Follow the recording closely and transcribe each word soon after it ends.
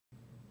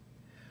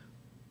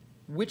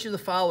which of the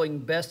following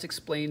best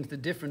explains the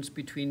difference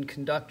between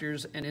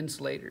conductors and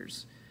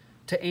insulators?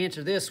 To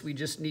answer this, we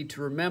just need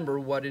to remember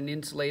what an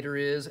insulator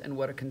is and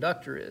what a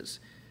conductor is.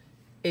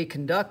 A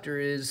conductor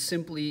is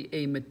simply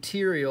a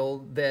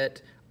material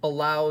that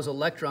allows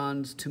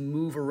electrons to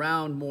move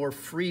around more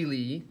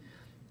freely,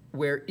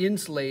 where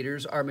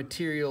insulators are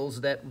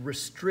materials that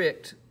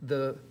restrict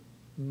the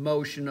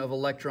motion of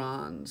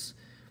electrons.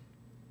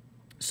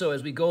 So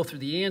as we go through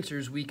the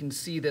answers, we can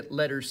see that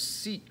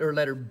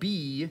letter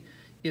B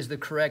is the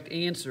correct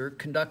answer.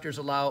 Conductors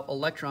allow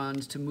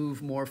electrons to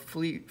move more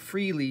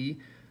freely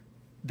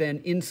than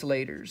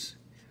insulators.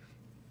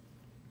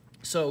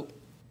 So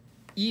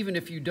even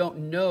if you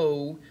don't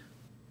know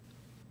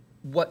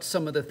what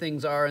some of the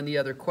things are in the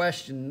other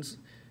questions,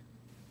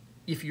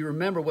 if you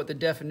remember what the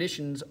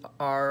definitions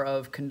are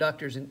of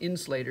conductors and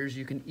insulators,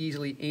 you can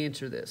easily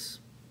answer this.